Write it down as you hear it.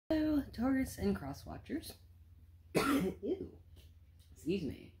Taurus and cross watchers. Ew. Excuse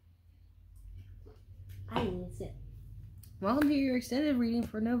me. I need to sit. Welcome to your extended reading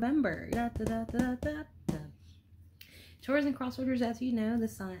for November. Taurus and cross watchers, as you know,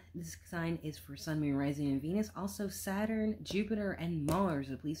 this sign is for Sun, Moon, Rising, and Venus. Also Saturn, Jupiter, and Mars.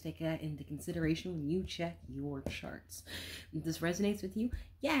 So please take that into consideration when you check your charts. If this resonates with you,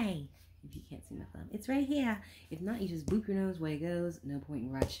 yay! If you can't see my thumb, it's right here. If not, you just boop your nose, way it goes. No point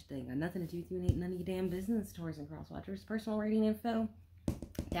in rush. They got nothing to do with you and ain't none of your damn business, Taurus and cross watchers. Personal rating info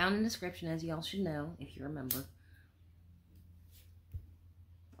down in the description, as y'all should know, if you're a member.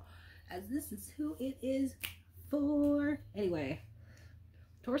 As this is who it is for. Anyway,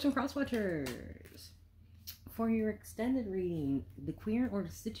 Taurus and cross watchers, for your extended reading, the queer or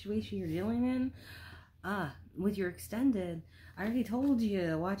the situation you're dealing in, with your extended, I already told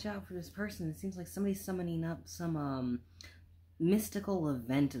you, watch out for this person. It seems like somebody's summoning up some mystical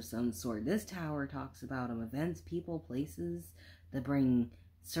event of some sort. This tower talks about events, people, places that bring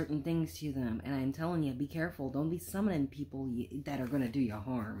certain things to them. And I'm telling you, be careful. Don't be summoning people that are going to do you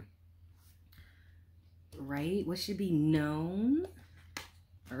harm. Right? What should be known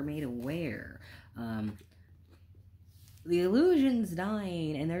or made aware? The illusion's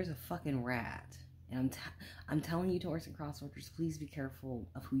dying and there's a fucking rat. And I'm telling you, Taurus and cross watchers, please be careful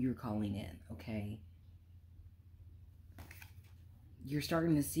of who you're calling in, okay? You're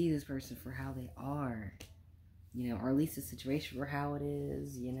starting to see this person for how they are, you know, or at least the situation for how it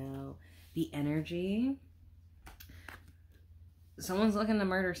is, you know, the energy. Someone's looking to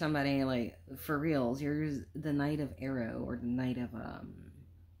murder somebody, like, for reals. You're the Knight of Arrow or the Knight of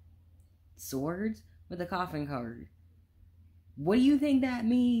Swords with a coffin card. What do you think that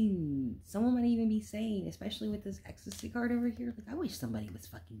means? Someone might even be saying, especially with this ecstasy card over here, like, I wish somebody was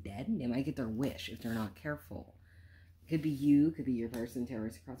fucking dead. And they might get their wish if they're not careful. Could be you, could be your person,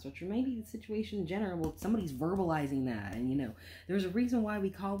 Taurus cross watcher. Maybe the situation in general, somebody's verbalizing that. And, you know, there's a reason why we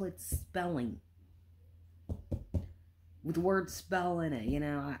call it spelling. With the word spell in it, you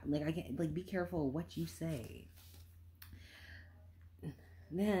know. I can't, like, be careful what you say.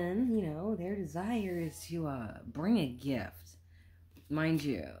 Then, you know, their desire is to bring a gift. Mind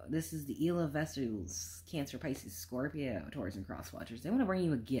you, this is the Ela Vessels, Cancer, Pisces, Scorpio, Taurus, and cross watchers. They want to bring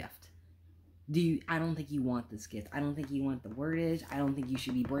you a gift. I don't think you want this gift. I don't think you want the wordage. I don't think you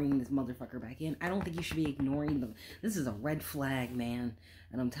should be bringing this motherfucker back in. I don't think you should be ignoring them. This is a red flag, man.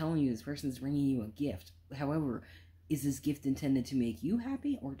 And I'm telling you, this person's bringing you a gift. However, is this gift intended to make you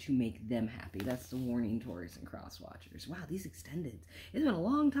happy or to make them happy? That's the warning, Taurus and cross watchers. Wow, these extended. It's been a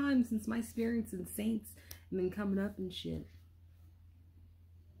long time since my spirits and saints have been coming up and shit.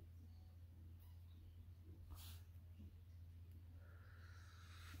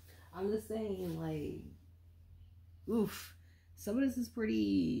 I'm just saying, like, oof. Some of this is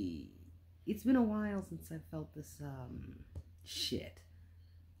pretty... It's been a while since I felt this, shit.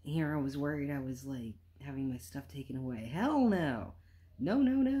 Here I was worried I was, like, having my stuff taken away. Hell no. No,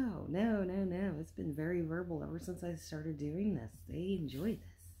 no, no. No, no, no. It's been very verbal ever since I started doing this. They enjoy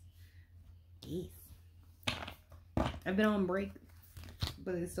this. Yes. I've been on break,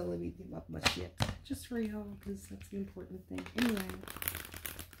 but they still let me give up my shit. Just for y'all, because that's the important thing. Anyway.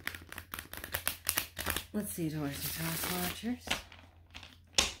 Let's see, Taurus and cross watchers.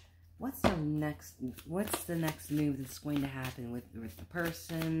 What's the next move that's going to happen with the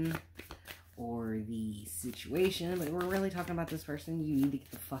person or the situation? But we're really talking about this person you need to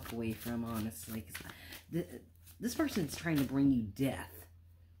get the fuck away from, honestly. This person's trying to bring you death.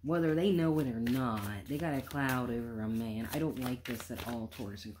 Whether they know it or not, they got a cloud over them, man. I don't like this at all,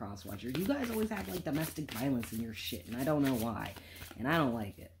 Taurus and cross watchers. You guys always have, like, domestic violence in your shit, and I don't know why. And I don't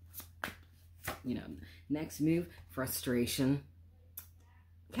like it. You know, next move, frustration.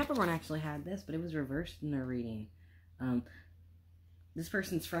 Capricorn actually had this, but it was reversed in their reading. This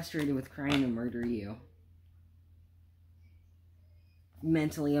person's frustrated with trying to murder you.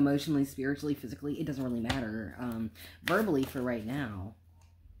 Mentally, emotionally, spiritually, physically, it doesn't really matter. Verbally for right now.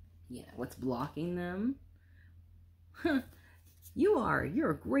 Yeah, what's blocking them? Huh. You're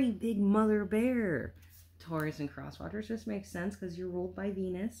a great big mother bear. Taurus and cross watchers. Just makes sense because you're ruled by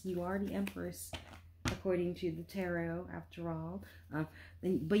Venus. You are the Empress, according to the tarot, after all.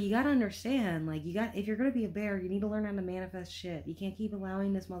 But you gotta understand, like, if you're gonna be a bear, you need to learn how to manifest shit. You can't keep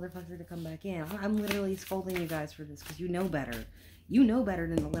allowing this motherfucker to come back in. I'm literally scolding you guys for this because you know better. You know better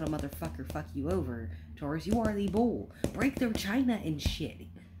than to let a motherfucker fuck you over, Taurus. You are the bull. Break their china and shit.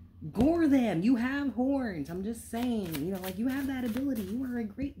 Gore them. You have horns. I'm just saying. You know, like, you have that ability. You are a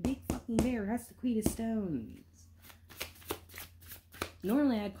great big fucking bear. That's the Queen of Stones.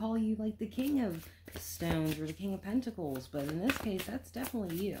 Normally, I'd call you, like, the King of stones or the King of Pentacles, but in this case, that's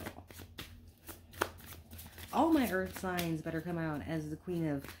definitely you. All my earth signs better come out as the Queen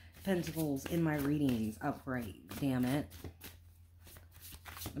of Pentacles in my readings upright, damn it.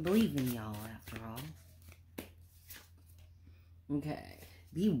 I believe in y'all, after all. Okay.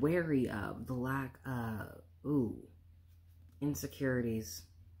 Be wary of the lack of, insecurities.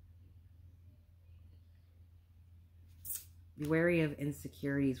 Be wary of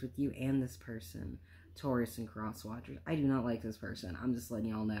insecurities with you and this person. Taurus and cross watchers. I do not like this person. I'm just letting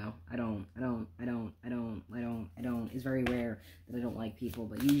y'all know. I don't. It's very rare that I don't like people,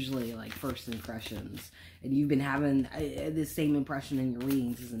 but usually like first impressions. And you've been having this same impression in your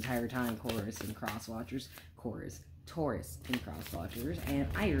readings this entire time, Taurus and cross watchers. Taurus and cross watchers. And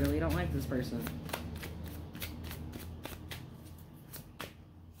I really don't like this person.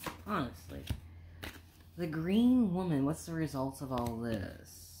 Honestly. The green woman, what's the results of all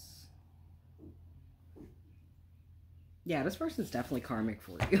this? Yeah, this person's definitely karmic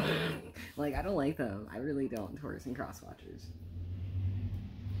for you. Like, I don't like them. I really don't. Taurus and cross watchers.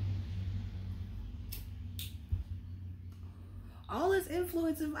 All this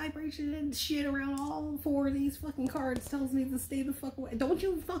influence and vibration and shit around all four of these fucking cards tells me to stay the fuck away. Don't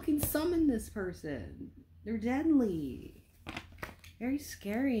you fucking summon this person. They're deadly. Very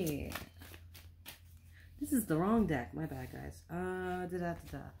scary. This is the wrong deck. My bad, guys. I have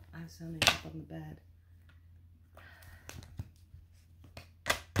so many up on the bed.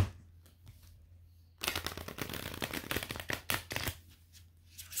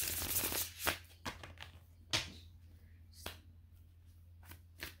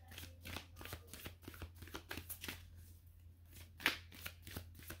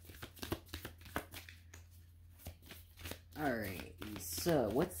 Alright, so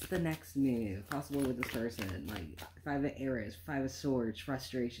what's the next move possible with this person? Like, 5 of arrows, 5 of swords,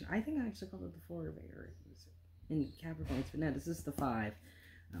 frustration. I think I actually called it the 4 of arrows in Capricorns, but no, this is the 5.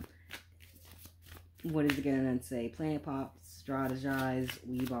 What is it gonna then say? Planet pop, strategize,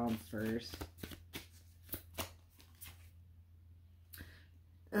 we bomb first.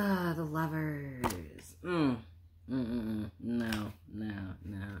 The lovers. No,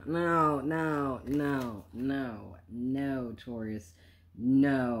 Taurus.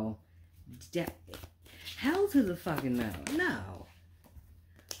 No. Hell to the fucking no.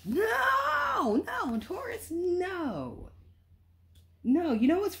 No, Taurus, no. No, you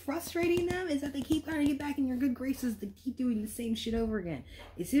know what's frustrating them is that they keep trying to get back in your good graces. They keep doing the same shit over again.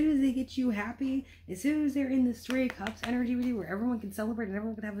 As soon as they get you happy, as soon as they're in this 3 of Cups energy with you, where everyone can celebrate and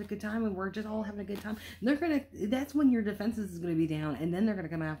everyone can have a good time, and we're just all having a good time, that's when your defenses is gonna be down, and then they're gonna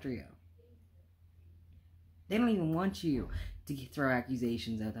come after you. They don't even want you to throw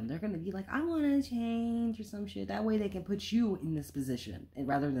accusations at them. They're gonna be like, I want to change or some shit. That way they can put you in this position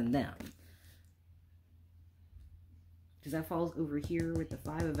rather than them. Because that falls over here with the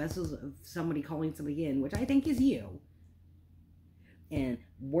 5 of Vessels of somebody calling somebody in, which I think is you. And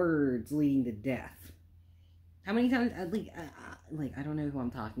words leading to death. How many times, I don't know who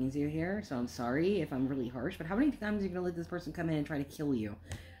I'm talking to here, so I'm sorry if I'm really harsh, but how many times are you going to let this person come in and try to kill you?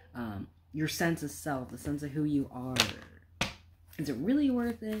 Your sense of self, the sense of who you are. Is it really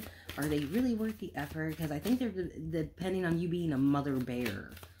worth it? Are they really worth the effort? Because I think they're depending on you being a mother bear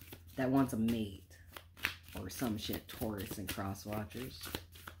that wants a mate. Or some shit, Taurus and cross watchers.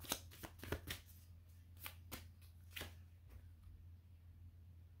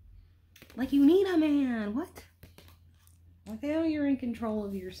 Like, you need a man. What? Like, oh, you're in control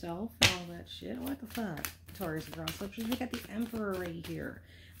of yourself and all that shit. What the fuck? Taurus and cross watchers. We got the Emperor right here.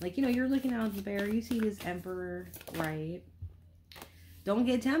 Like, you know, you're looking out at the bear. You see this Emperor, right? Don't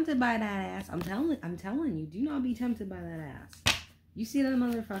get tempted by that ass. I'm telling you, do not be tempted by that ass. You see that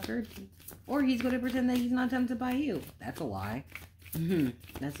motherfucker? Or he's going to pretend that he's not tempted by you. That's a lie.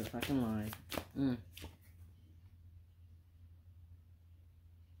 That's a fucking lie.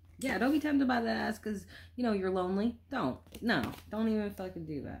 Yeah, don't be tempted by that ass because, you know, you're lonely. Don't even fucking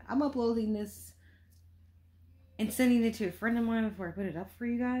do that. I'm uploading this and sending it to a friend of mine before I put it up for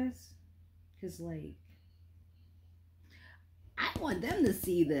you guys. Because, like, I want them to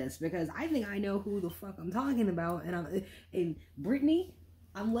see this because I think I know who the fuck I'm talking about. And Brittany,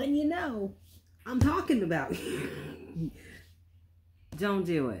 I'm letting you know I'm talking about you. Don't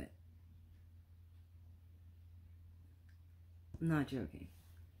do it. I'm not joking.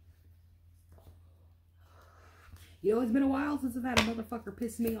 You know, it's been a while since I've had a motherfucker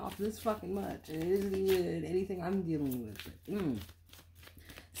piss me off this fucking much. And it isn't even anything I'm dealing with. But,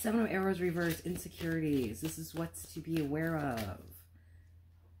 7 of arrows reverse, insecurities. This is what's to be aware of.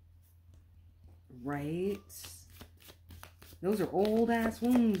 Right? Those are old-ass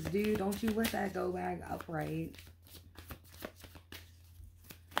wounds, dude. Don't you let that go back upright.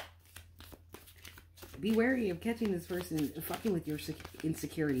 Be wary of catching this person fucking with your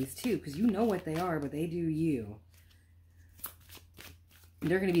insecurities, too. Because you know what they are, but they do you.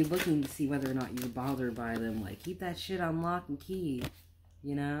 They're going to be looking to see whether or not you're bothered by them. Like, keep that shit on lock and key.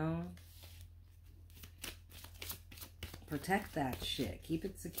 You know? Protect that shit. Keep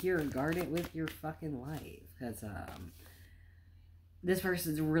it secure. Guard it with your fucking life. Because, this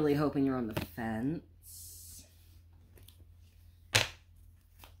person's really hoping you're on the fence.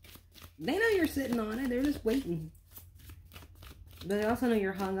 They know you're sitting on it. They're just waiting. But they also know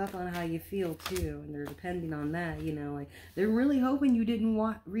you're hung up on how you feel, too. And they're depending on that, you know. Like, they're really hoping you didn't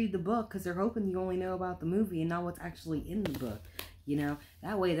read the book because they're hoping you only know about the movie and not what's actually in the book. You know,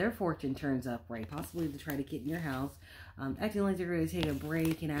 that way their fortune turns upright, possibly to try to get in your house, acting like they're going to take a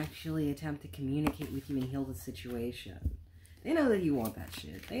break and actually attempt to communicate with you and heal the situation. They know that you want that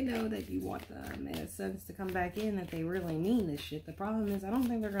shit. They know that you want them, in a sense, to come back in, that they really mean this shit. The problem is, I don't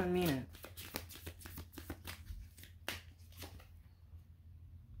think they're going to mean it.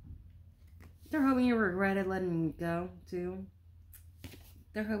 They're hoping you regretted letting go, too.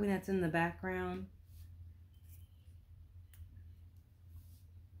 They're hoping that's in the background.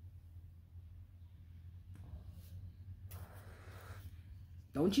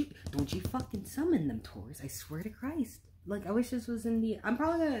 Don't you fucking summon them, Taurus. I swear to Christ. Like, I wish this was in the... I'm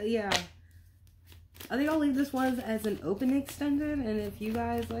probably gonna... Yeah. I think I'll leave this one as an open extended. And if you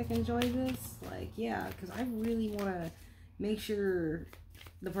guys, like, enjoy this, like, yeah. Because I really want to make sure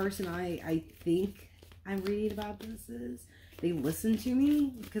the person I think I'm reading about this is... They listen to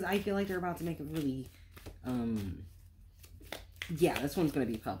me. Because I feel like they're about to make a really... Yeah, this one's going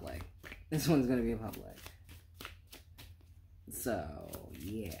to be public. This one's going to be public. So,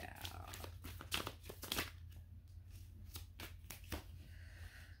 yeah.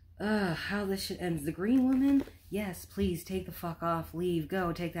 How this shit ends. The green woman? Yes, please, take the fuck off. Leave,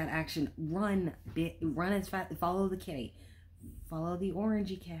 go, take that action. Run, run as fast. Follow the kitty. Follow the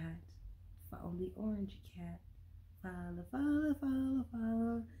orangey cat. Follow the orangey cat. Follow, follow, follow,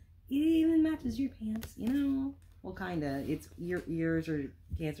 follow. It even matches your pants, you know? Well, kinda. It's, your ears or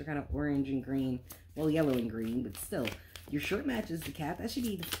cats are kind of orange and green. Well, yellow and green, but still. Your shirt matches the cat. That should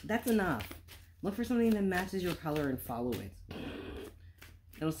be, that's enough. Look for something that matches your color and follow it.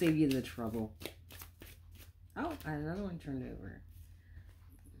 It'll save you the trouble. Oh, another one turned over.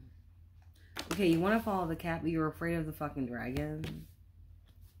 Okay, you want to follow the cat, but you're afraid of the fucking dragon?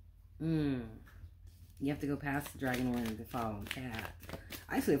 You have to go past the dragon in order to follow the cat.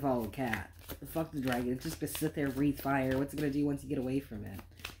 I say follow the cat. Fuck the dragon. It's just gonna sit there, breathe fire. What's it gonna do once you get away from it?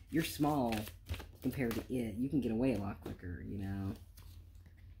 You're small compared to it. You can get away a lot quicker, you know?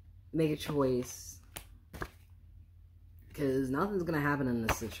 Make a choice. Because nothing's going to happen in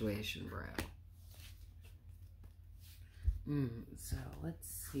this situation, bro. So, let's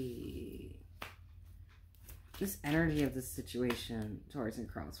see. This energy of this situation, Taurus and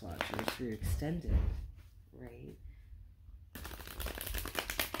Crosswatchers, for your extended, right?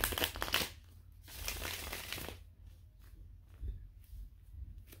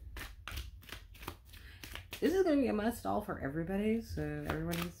 This is going to be a must-all for everybody, so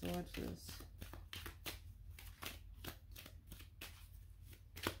everyone needs to watch this.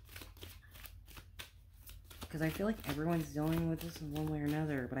 Because I feel like everyone's dealing with this in one way or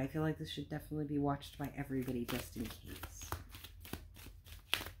another, but I feel like this should definitely be watched by everybody just in case.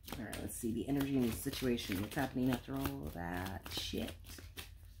 Alright, let's see the energy in the situation. What's happening after all of that shit?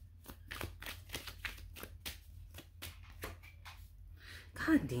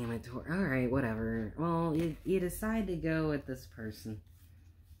 God damn it, Taurus. Alright, whatever. Well, you decide to go with this person.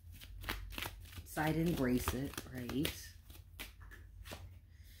 Decide to embrace it, right?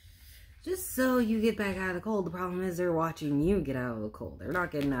 Just so you get back out of the cold. The problem is they're watching you get out of the cold. They're not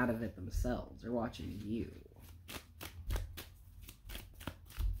getting out of it themselves. They're watching you.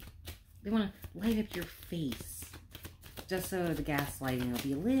 They want to light up your face. Just so the gaslighting will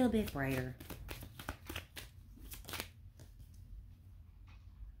be a little bit brighter.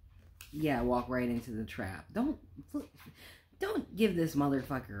 Yeah, walk right into the trap. Don't give this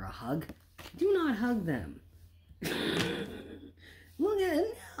motherfucker a hug. Do not hug them. Look at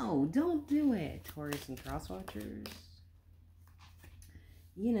it. No, don't do it. Taurus and Crosswatchers.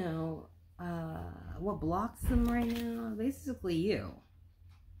 You know, what blocks them right now? Basically you.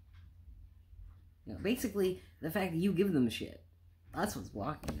 You know, basically the fact that you give them shit. That's what's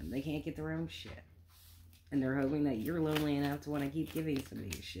blocking them. They can't get their own shit. And they're hoping that you're lonely enough to want to keep giving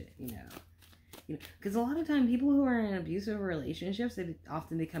somebody shit, you know. You know, because a lot of time people who are in abusive relationships, they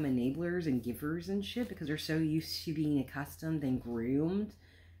often become enablers and givers and shit because they're so used to being accustomed and groomed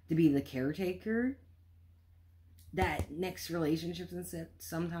to be the caretaker that next relationships and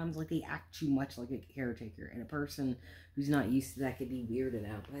sometimes like they act too much like a caretaker, and a person who's not used to that could be weirded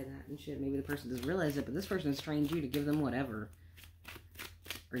out by that and shit. Maybe the person doesn't realize it, but this person has trained you to give them whatever,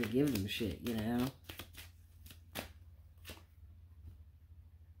 or to give them shit, you know.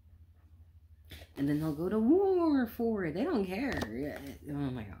 And then they'll go to war for it. They don't care. Oh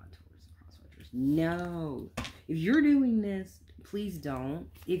my god, Taurus and Crosswatchers. No. If you're doing this, please don't.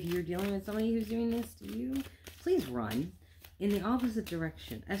 If you're dealing with somebody who's doing this to you, please run in the opposite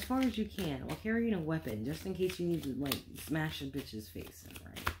direction as far as you can while carrying a weapon, just in case you need to, like, smash a bitch's face in,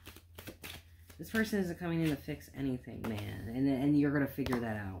 right? This person isn't coming in to fix anything, man. And you're going to figure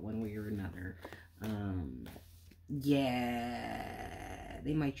that out one way or another. Yeah.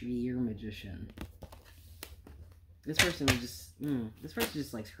 They might be your magician. This person is just, this person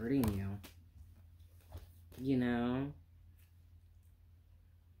just likes hurting you. You know?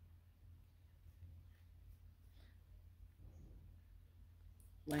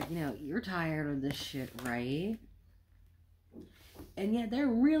 Like, you know, you're tired of this shit, right? And yet they're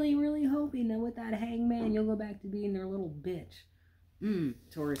really, really hoping that with that hangman, you'll go back to being their little bitch.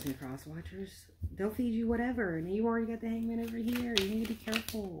 Taurus and Crosswatchers, they'll feed you whatever. And you already got the hangman over here. You need to be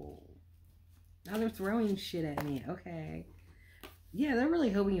careful. Now they're throwing shit at me. Okay. Yeah, they're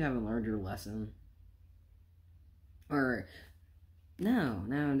really hoping you haven't learned your lesson. Or, no,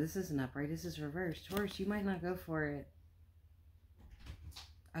 this isn't upright. This is reversed. Taurus, you might not go for it.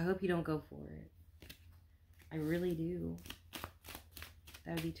 I hope you don't go for it. I really do.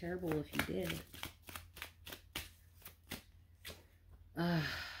 That would be terrible if you did.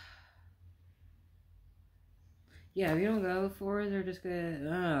 Yeah, if you don't go for it, they're just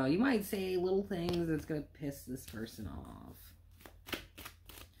gonna... you might say little things that's gonna piss this person off.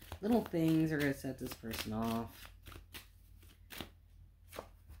 Little things are gonna set this person off.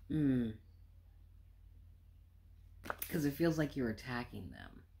 Because it feels like you're attacking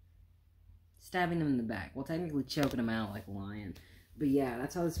them. Stabbing them in the back. Well, technically choking them out like a lion. But yeah,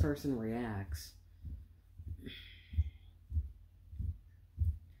 that's how this person reacts.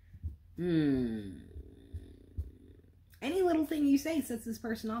 Any little thing you say sets this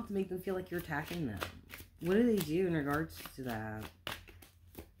person off to make them feel like you're attacking them. What do they do in regards to that?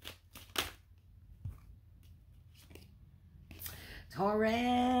 Taurus!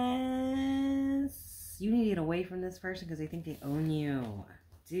 You need to get away from this person because they think they own you.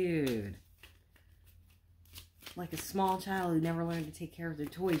 Dude. Like a small child who never learned to take care of their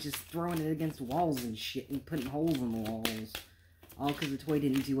toys, just throwing it against walls and shit and putting holes in the walls. All because the toy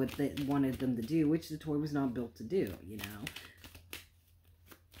didn't do what they wanted them to do, which the toy was not built to do, you know?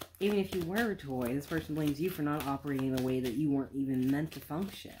 Even if you were a toy, this person blames you for not operating in a way that you weren't even meant to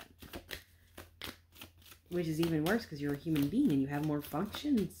function. Which is even worse because you're a human being and you have more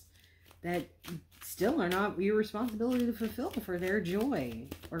functions that still are not your responsibility to fulfill for their joy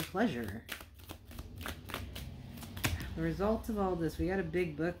or pleasure. The results of all this, we got a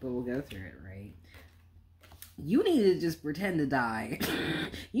big book, but we'll go through it, right? You need to just pretend to die.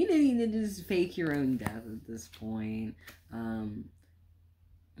 You need to just fake your own death at this point.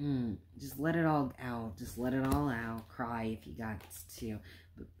 Just let it all out. Just let it all out. Cry if you got to.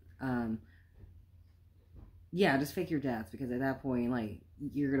 But, yeah, just fake your death, because at that point, like,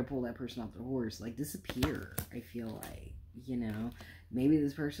 you're gonna pull that person off the horse. Like, disappear, I feel like, you know? Maybe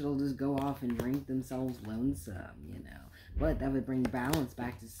this person will just go off and drink themselves lonesome, you know? But that would bring balance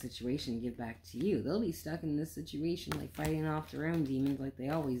back to the situation and give back to you. They'll be stuck in this situation, like, fighting off their own demons like they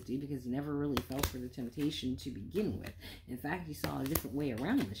always do, because you never really fell for the temptation to begin with. In fact, you saw a different way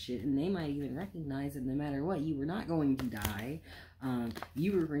around the shit, and they might even recognize that no matter what, you were not going to die.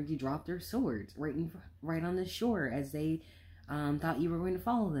 You were going to drop their swords right on the shore as they thought you were going to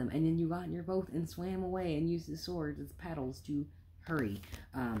follow them. And then you got in your boat and swam away and used the swords as paddles to hurry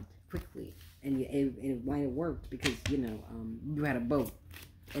quickly. And it might have worked because, you know, you had a boat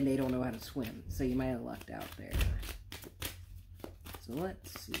and they don't know how to swim. So you might have lucked out there. So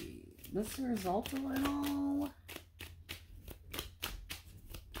let's see. What's the result of it all?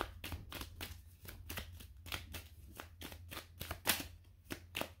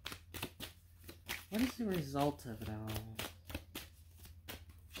 What is the result of it all?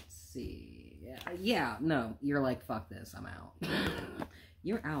 Let's see. Yeah, no, you're like, fuck this, I'm out.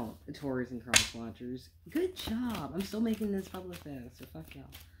 You're out, Taurus and Crosswatchers. Good job. I'm still making this public though, so fuck y'all.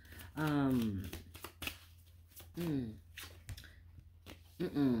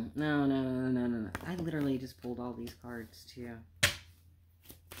 No. I literally just pulled all these cards too.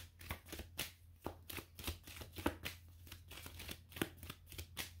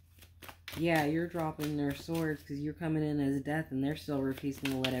 Yeah, you're dropping their swords because you're coming in as death and they're still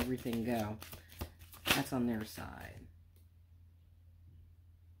refusing to let everything go. That's on their side.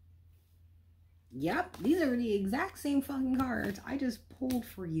 Yep, these are the exact same fucking cards I just pulled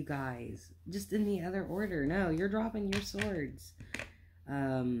for you guys. Just in the other order. No, you're dropping your swords.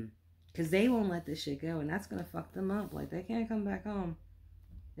 Because they won't let this shit go, and that's going to fuck them up. Like, they can't come back home.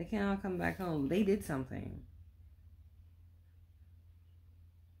 They cannot come back home. They did something.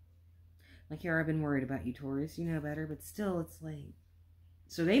 Like, here, I've been worried about you, Taurus. You know better, but still, it's like...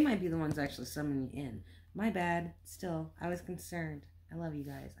 So they might be the ones actually summoning you in. My bad. Still, I was concerned. I love you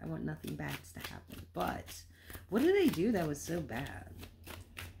guys. I want nothing bad to happen. But, what did they do that was so bad?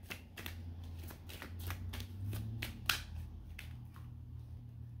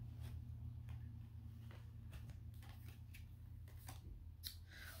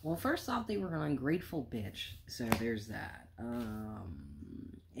 Well, first off, they were an ungrateful bitch. So there's that.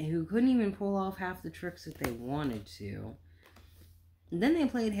 And who couldn't even pull off half the tricks that they wanted to. And then they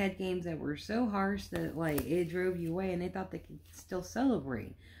played head games that were so harsh that, like, it drove you away and they thought they could still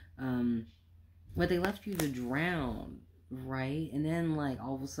celebrate. But they left you to drown, right? And then, like,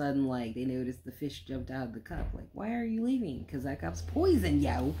 all of a sudden, like, they noticed the fish jumped out of the cup. Like, why are you leaving? Because that cup's poison,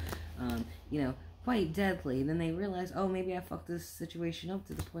 yo. You know, quite deadly. Then they realized, oh, maybe I fucked this situation up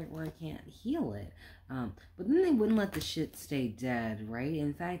to the point where I can't heal it. But then they wouldn't let the shit stay dead, right?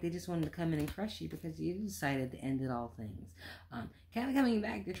 In fact, they just wanted to come in and crush you because you decided to end it all things. Kind of coming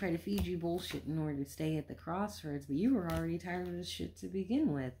back to try to feed you bullshit in order to stay at the crossroads, but you were already tired of this shit to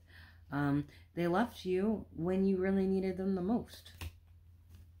begin with. They left you when you really needed them the most.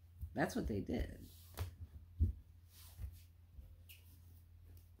 That's what they did.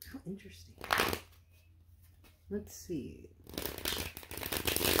 How interesting. Let's see.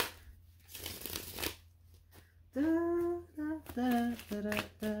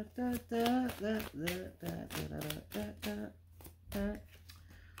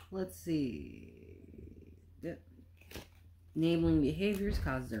 Let's see. Enabling behaviors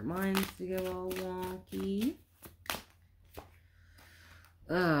cause their minds to go all wonky.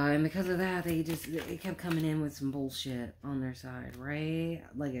 And because of that, they kept coming in with some bullshit on their side, right?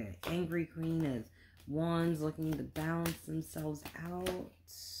 Like an angry queen of wands looking to balance themselves out.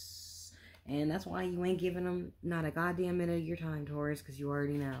 And that's why you ain't giving them not a goddamn minute of your time, Taurus, because you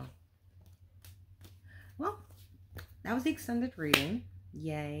already know. Well, that was the extended reading.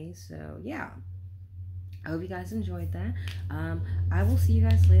 Yay. So, yeah. I hope you guys enjoyed that. I will see you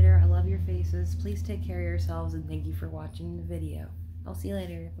guys later. I love your faces. Please take care of yourselves, and thank you for watching the video. I'll see you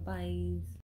later. Bye-bye.